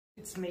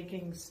It's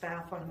making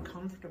staff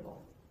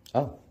uncomfortable.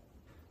 Oh,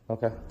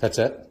 okay. That's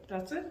it?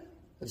 That's it?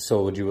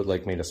 So would you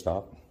like me to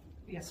stop?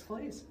 Yes,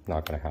 please.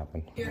 Not gonna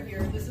happen. Here.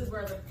 This is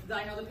where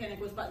I know the panic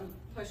was button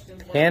pushed in.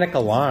 Panic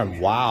alarm.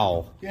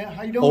 Wow. Yeah,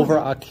 how you doing? Over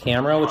a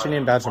camera? What's your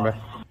name, badge number?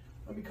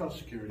 Let me call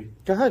security.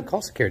 Go ahead,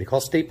 call security.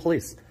 Call state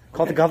police.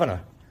 Call the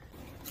governor.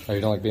 Oh, you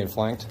don't like being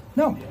flanked?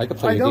 No. I could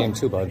play your game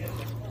too, bud.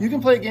 You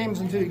can play games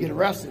until you get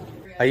arrested.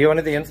 Are you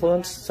under the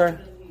influence, sir?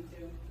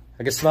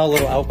 I can smell a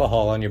little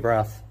alcohol on your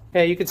breath.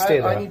 Yeah, you could stay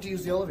there. I need to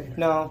use the elevator.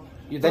 No.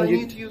 I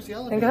need to use the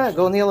elevator. Go ahead,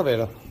 go in the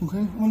elevator.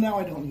 Okay. Well, now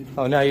I don't need it.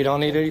 Oh, now you don't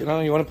need it? No,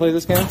 you want to play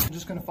this game? I'm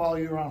just going to follow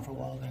you around for a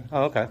while then.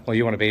 Oh, okay. Well,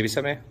 you want to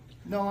babysit me?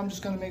 No, I'm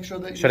just going to make sure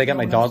that... Should I get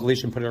my dog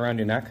leash and put it around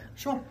your neck?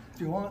 Sure, if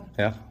you want.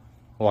 Yeah?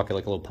 Walk it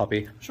like a little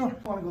puppy. Sure.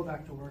 I want to go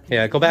back to work.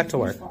 Yeah, go back to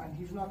work. He's fine.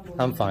 He's not doing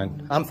I'm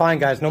fine. I'm fine,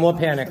 guys. No more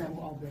panic.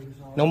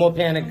 No more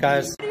panic,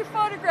 guys. What are you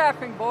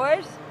photographing,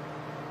 boys?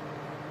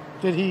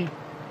 Did he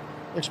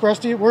express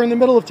to you? We're in the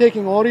middle of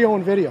taking audio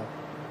and video.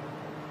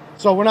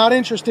 So we're not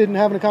interested in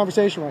having a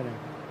conversation right now.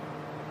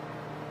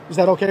 Is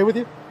that okay with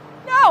you?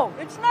 No,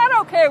 it's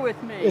not okay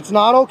with me. It's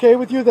not okay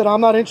with you that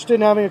I'm not interested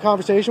in having a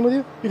conversation with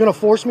you? You're going to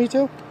force me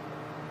to?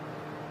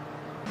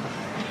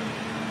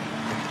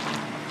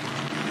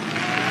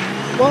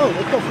 Whoa,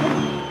 what the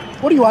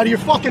fuck? What are you, out of your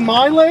fucking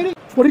mind, lady?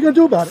 What are you going to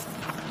do about it?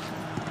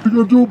 What are you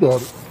going to do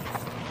about it?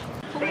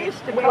 Police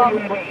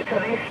department. So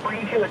they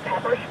sprayed you with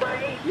pepper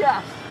spray?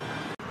 Yes.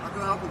 How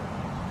can I help you?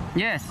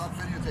 Yes. Stop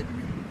videotaping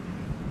me.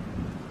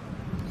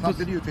 Stop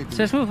videotaping me.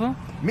 Says who, fool?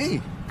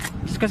 Me?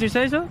 Just because you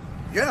say so?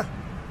 Yeah.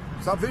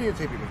 Stop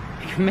videotaping me.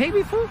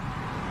 Maybe, fool.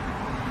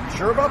 You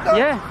sure about that?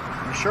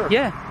 Yeah. You sure?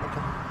 Yeah.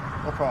 Okay.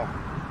 No problem.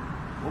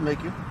 We'll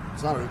make you.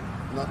 It's not a...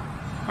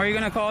 Are you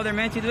going to call their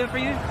man to do it for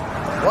you?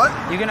 What?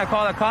 You going to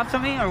call the cops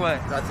on me or what?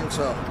 I think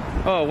so.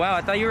 Oh, wow.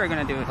 I thought you were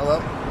going to do it.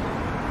 Hello?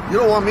 You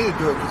don't want me to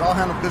do it because I'll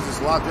handle business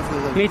a lot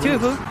differently than Me too,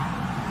 police. fool.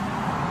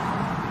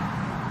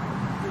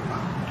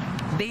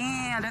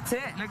 Damn, that's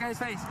it. Look at his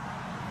face.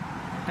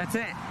 That's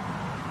it.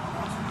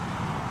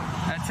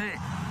 That's it.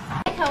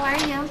 Hi, how are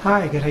you?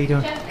 Hi, good. How you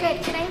doing?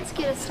 Good. Can I ask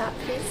you to stop,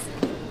 please?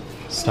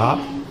 Stop?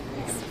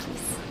 Yes,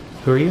 please.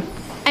 Who are you?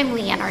 I'm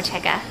Leanne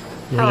Ortega.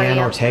 How are Leanne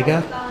you?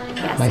 Ortega?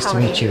 Yes, Nice how to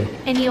are meet you.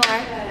 And you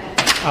are?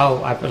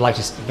 Oh, I would like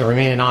to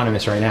remain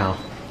anonymous right now.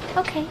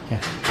 Okay.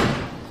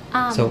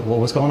 Yeah. So what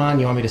was going on?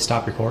 You want me to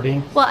stop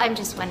recording? Well, I'm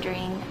just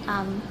wondering,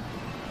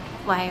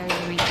 why are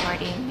you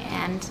recording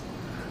and...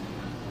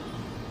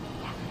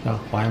 No,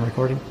 why I'm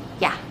recording?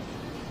 Yeah.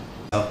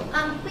 Oh.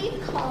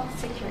 Please call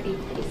security,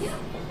 please.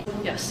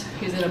 Yes,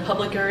 he's in a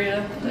public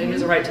area. He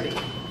has a right to be.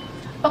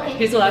 Okay.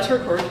 He's allowed to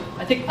record.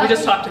 I think we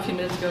just talked a few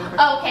minutes ago.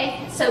 Oh,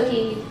 okay. So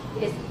he's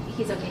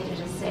okay to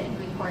just sit and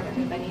record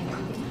everybody and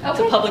everything. Okay. It's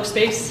a public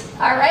space.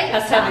 All right.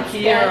 Has to have a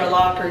key or a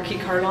lock or a key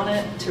card on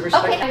it to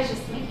respect. Okay. I was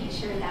just making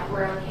sure that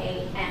we're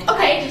okay. And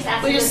Okay. I just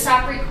asked you to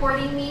stop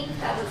recording me.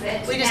 That was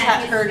it. We just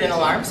had heard an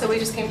alarm, so we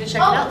just came to check it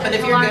Oh, out. But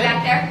if you're good,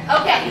 back there.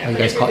 Okay.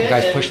 Oh, you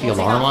guys push the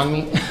alarm on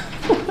me?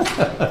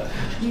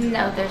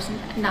 No, there's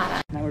not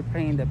a... Now we're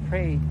praying to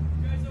pray.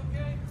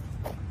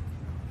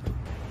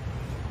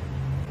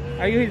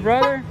 Are you his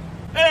brother?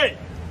 Hey!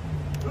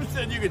 Who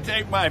said you could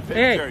take my picture?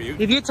 Hey,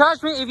 if you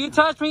touch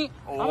me,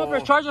 I'm gonna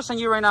press charges on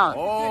you right now.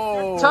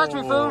 Oh. Touch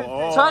me, fool.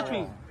 Oh. Touch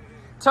me.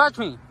 Touch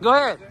me. Go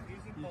ahead.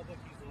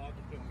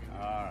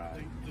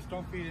 Alright. Just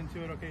don't feed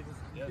into it, okay?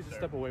 Just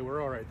step away.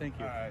 We're all right. Thank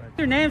you. Right. What's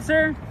your name,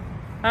 sir?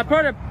 I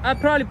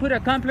probably put a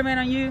compliment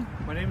on you.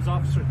 My name's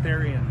Officer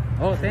Therian.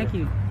 Oh, thank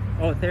you.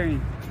 Oh,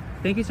 Therian.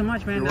 Thank you so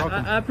much, man. You're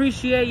welcome. I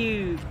appreciate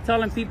you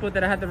telling people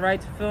that I have the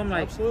right to film.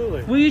 Like,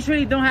 absolutely. We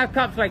usually don't have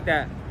cops like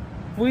that.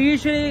 We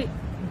usually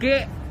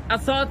get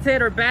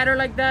assaulted or battered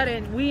like that,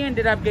 and we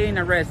ended up getting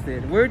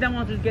arrested. We're the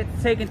ones who get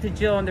taken to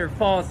jail on their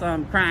false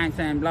crimes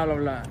and blah blah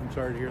blah. I'm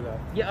sorry to hear that.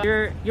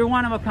 Yeah, you're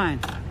one of a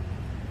kind.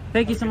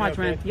 Thank you so much,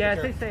 man. Okay. Yeah,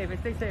 stay safe.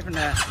 Stay safe from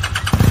that.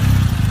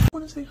 I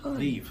want to say hi.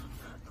 Leave.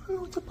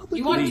 No, it's a public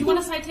You want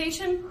a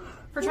citation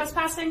for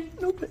trespassing?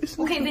 No, but it's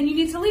not. Okay, then you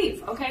need to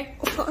leave, okay?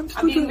 I'm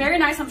I'm being very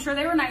nice. I'm sure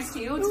they were nice to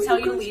you to tell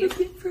you to leave. You're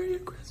being very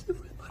aggressive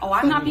with my Oh,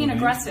 I'm not being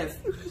aggressive.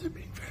 You guys are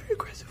being very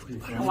aggressive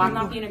with my Oh, I'm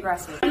not being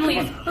aggressive.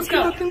 Leave. Let's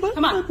go. Come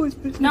Come on. boys'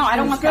 business. No, I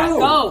don't want that.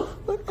 Go.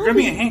 We're gonna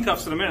be in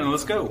handcuffs in a minute.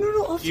 Let's go.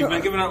 No, officer, You've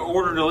been given an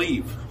order to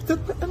leave.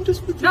 I'm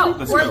just with No,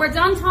 Let's we're go.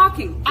 done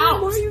talking.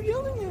 Out. Why are you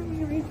yelling at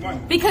me? Come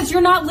on. Because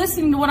you're not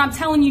listening to what I'm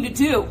telling you to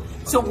do.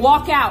 So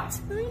walk out.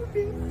 Why are you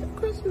being very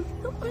aggressive?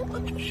 No,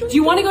 I'm just shutting Do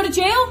you want to go to down.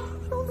 jail?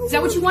 I don't know Is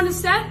that what you want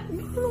instead?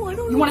 No, I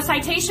don't know. You want a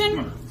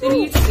citation? Then you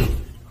need to leave.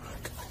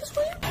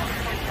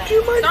 Do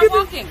you mind Stop giving...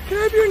 walking. Can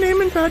I have your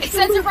name and badge It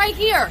says it right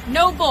here.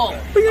 Noble.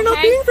 But you're not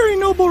okay? being very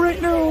noble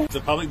right now. It's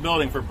a public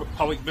building for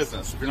public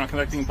business. If you're not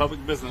conducting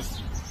public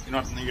business, you're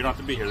not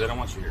to be here. They don't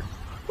want you here.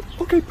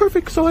 Okay,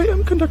 perfect. So I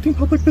am conducting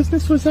public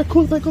business, so is that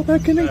cool if I go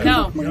back in and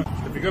No.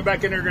 If you go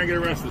back in there, you're gonna get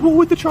arrested. What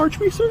would the charge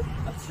be, sir?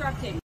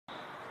 Obstructing.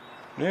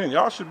 Man,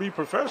 y'all should be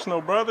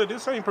professional, brother.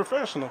 This ain't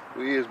professional.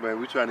 We is, man.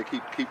 We trying to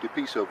keep the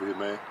peace over here,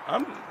 man.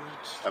 I'm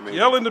I mean,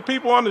 yelling to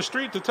people on the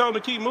street to tell them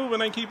to keep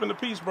moving ain't keeping the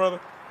peace, brother.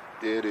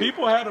 It is.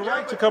 People had a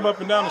right to come up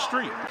and down the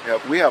street. Yeah,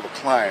 we have a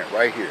client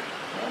right here,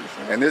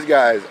 and this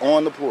guy is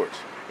on the porch,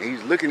 and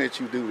he's looking at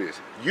you do this.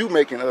 You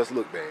making us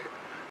look bad.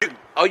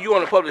 Oh, you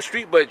on the public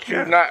street, but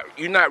you're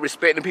not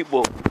respecting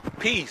people's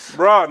peace.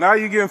 Bro, now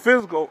you're getting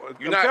physical.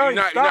 You're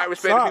not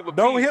respecting people's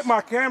Don't peace. hit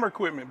my camera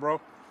equipment,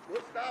 bro.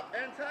 We'll stop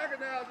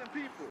antagonizing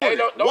people. Hey,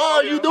 Why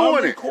are you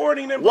doing it?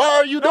 Why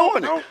are you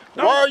doing it?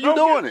 Why are you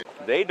doing it?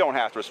 They don't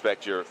have to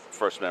respect your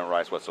First Amendment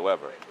rights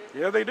whatsoever.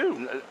 Yeah, they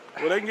do.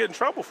 Well, they can get in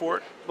trouble for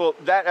it. Well,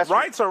 that's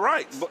rights are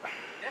rights.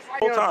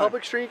 You're on a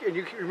public street and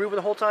you're moving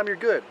the whole time, you're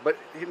good. But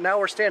now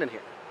we're standing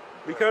here.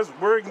 Because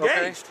we're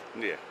engaged.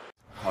 Okay. Yeah.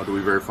 How do we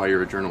verify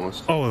you're a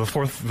journalist? Oh,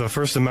 the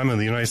First Amendment of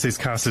the United States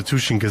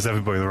Constitution gives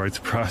everybody the right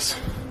to press.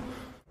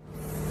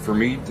 For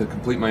me to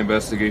complete my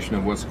investigation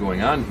of what's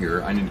going on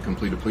here, I need to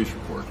complete a police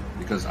report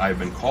because I've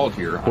been called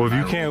here. Well, if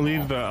you can't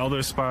leave the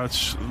other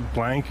spots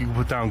blank, you can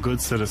put down good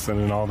citizen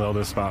in all the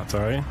other spots,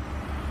 all right?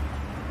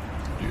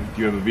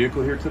 Do you have a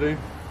vehicle here today?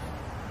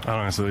 I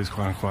don't answer these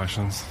kind of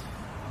questions.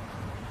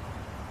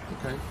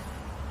 Okay.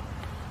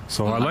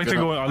 So I'd like to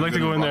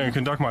go in there and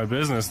conduct my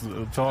business,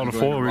 fill out a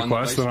full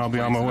request, and I'll be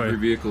on my way. Every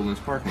vehicle in this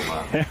parking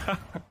lot.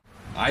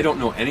 I don't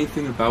know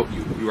anything about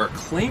you. You are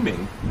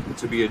claiming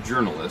to be a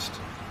journalist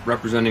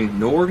representing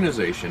no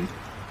organization.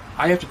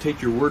 I have to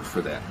take your word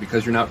for that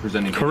because you're not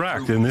presenting.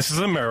 Correct, and this is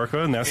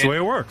America, and that's the way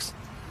it works.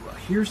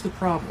 Here's the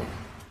problem.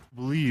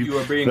 Believe you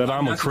are being that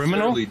I'm a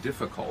criminal?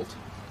 Difficult.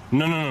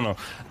 No.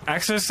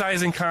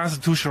 Exercising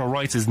constitutional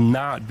rights is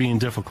not being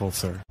difficult,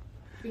 sir.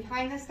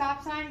 Behind the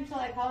stop sign until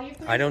I call you,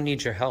 please? I don't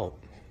need your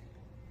help.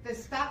 The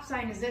stop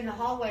sign is in the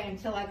hallway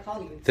until I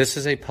call you. This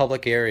is a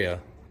public area,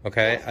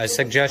 okay? Yes, I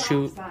suggest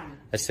you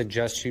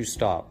Okay,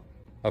 stop,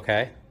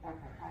 okay? I'm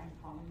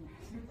calling.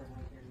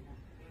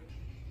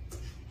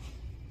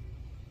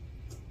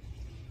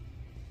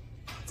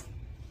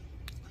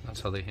 That's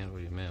how they handle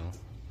your mail.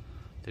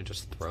 They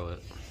just throw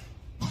it.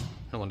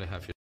 I wonder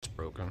half your shit's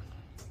broken.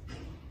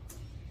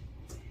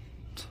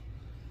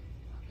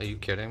 Are you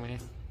kidding me?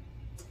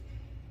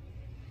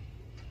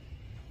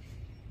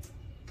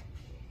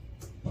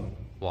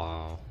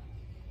 Wow.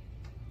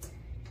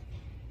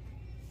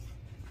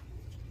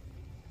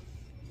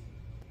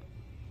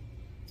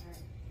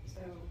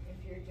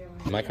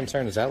 My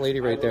concern is that lady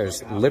right there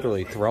is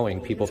literally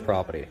throwing people's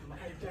property.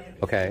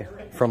 Okay?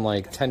 From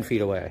like 10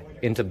 feet away.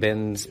 Into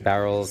bins,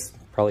 barrels,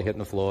 probably hitting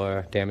the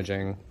floor,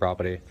 damaging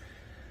property.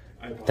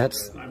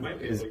 What's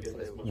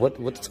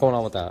going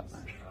on with that?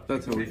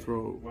 That's how we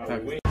throw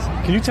packages.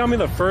 Can you tell me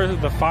the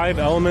 5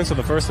 elements of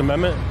the First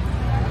Amendment?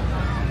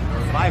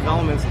 5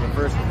 elements of the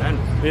First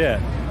Amendment? Yeah.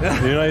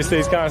 The United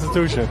States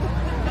Constitution.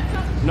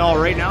 No,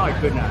 right now I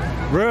could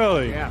not.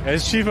 Really? Yeah.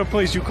 As Chief of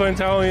Police, you couldn't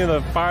tell me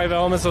the 5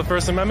 elements of the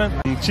First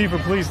Amendment? Chief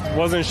of Police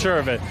wasn't sure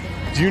of it.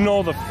 Do you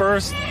know the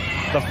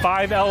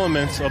 5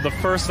 elements of the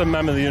First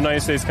Amendment of the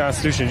United States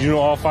Constitution? Do you know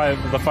all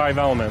the 5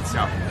 elements?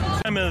 No.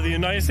 Amendment of the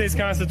United States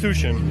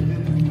Constitution.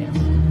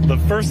 The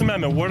First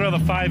Amendment, what are the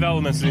 5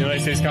 elements of the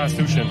United States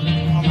Constitution?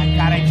 Oh my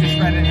God, I just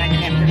read it and I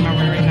can't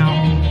remember right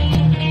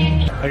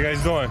now. How you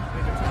guys doing?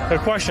 A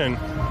question.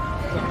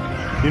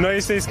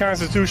 United States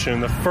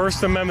Constitution, the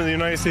First Amendment of the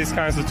United States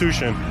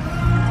Constitution.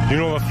 Do you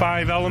know the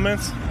 5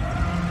 elements?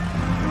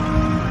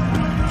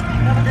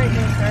 Have a great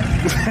day,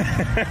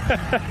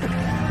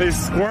 sir. They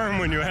squirm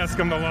when you ask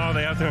them the law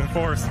they have to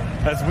enforce.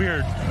 That's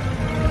weird.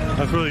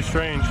 That's really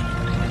strange.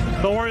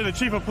 Don't worry, the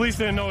Chief of Police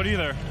didn't know it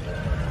either.